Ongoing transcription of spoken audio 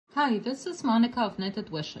Hi, this is Monica of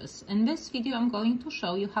Knitted Wishes. In this video I'm going to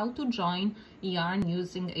show you how to join yarn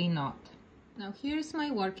using a knot. Now here's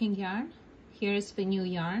my working yarn. Here's the new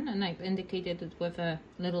yarn and I've indicated it with a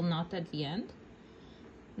little knot at the end.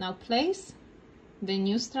 Now place the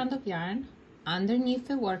new strand of yarn underneath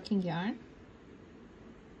the working yarn,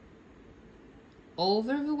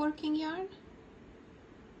 over the working yarn,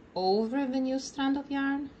 over the new strand of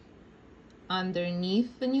yarn,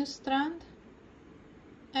 underneath the new strand,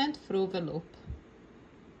 and through the loop.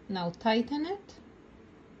 Now tighten it.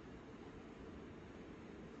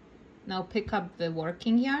 Now pick up the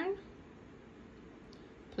working yarn,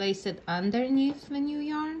 place it underneath the new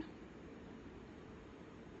yarn,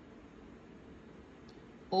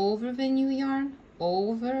 over the new yarn,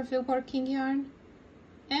 over the working yarn,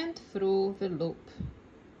 and through the loop,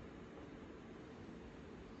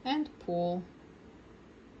 and pull.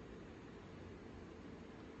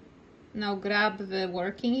 Now grab the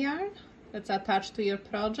working yarn that's attached to your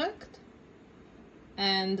project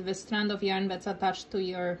and the strand of yarn that's attached to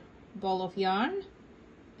your ball of yarn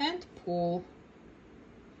and pull.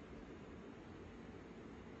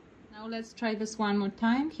 Now let's try this one more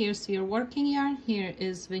time. Here's your working yarn, here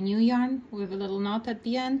is the new yarn with a little knot at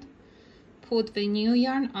the end. Put the new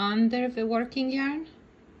yarn under the working yarn,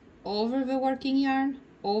 over the working yarn,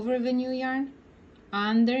 over the new yarn,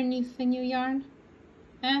 underneath the new yarn,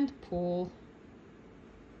 and pull.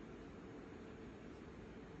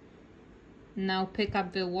 Now pick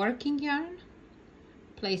up the working yarn,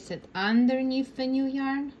 place it underneath the new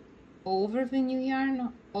yarn, over the new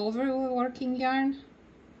yarn, over the working yarn,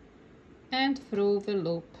 and through the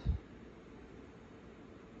loop.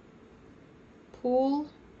 Pull.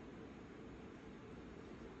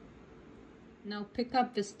 Now pick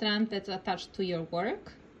up the strand that's attached to your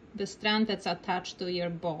work, the strand that's attached to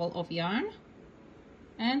your ball of yarn,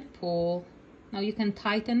 and pull. Now you can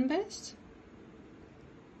tighten this.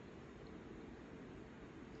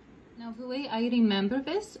 Now the way I remember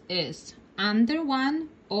this is under 1,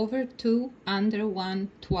 over 2, under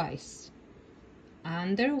 1 twice.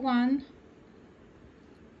 Under 1,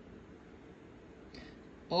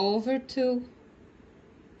 over 2,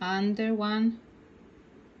 under 1,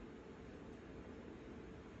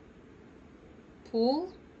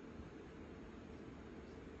 pull,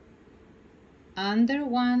 under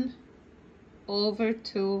 1, over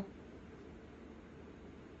 2,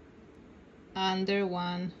 under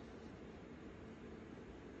 1,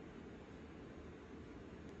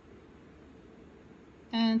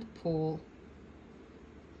 and pull.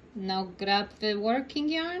 Now grab the working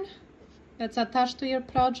yarn that's attached to your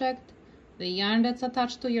project, the yarn that's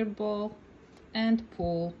attached to your ball, and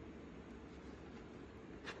pull.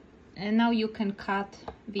 And now you can cut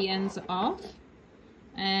the ends off,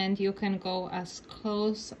 and you can go as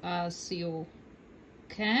close as you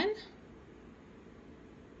can.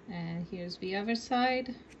 And here's the other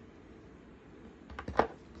side.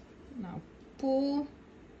 Now pull.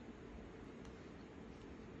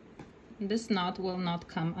 This knot will not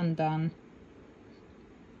come undone.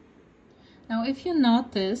 Now if you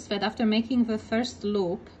notice that after making the first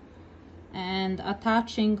loop and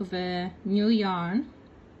attaching the new yarn,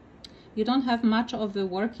 you don't have much of the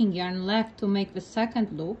working yarn left to make the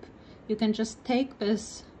second loop, you can just take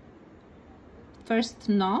this first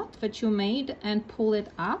knot that you made and pull it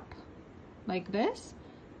up like this,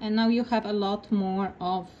 and now you have a lot more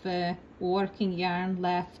of the working yarn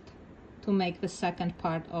left to make the second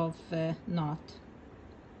part of the knot.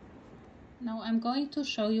 Now I'm going to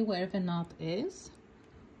show you where the knot is.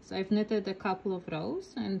 So I've knitted a couple of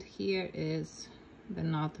rows, and here is the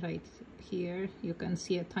knot right here. You can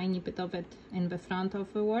see a tiny bit of it in the front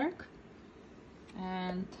of the work,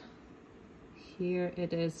 and here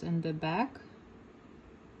it is in the back.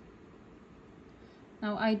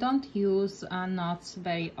 Now I don't use knots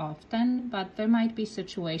very often, but there might be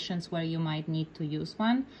situations where you might need to use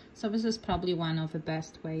one, so this is probably one of the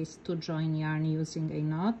best ways to join yarn using a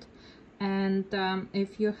knot. And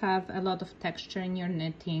if you have a lot of texture in your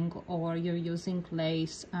knitting or you're using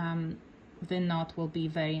lace, the knot will be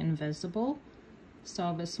very invisible,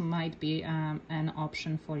 so this might be an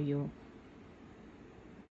option for you.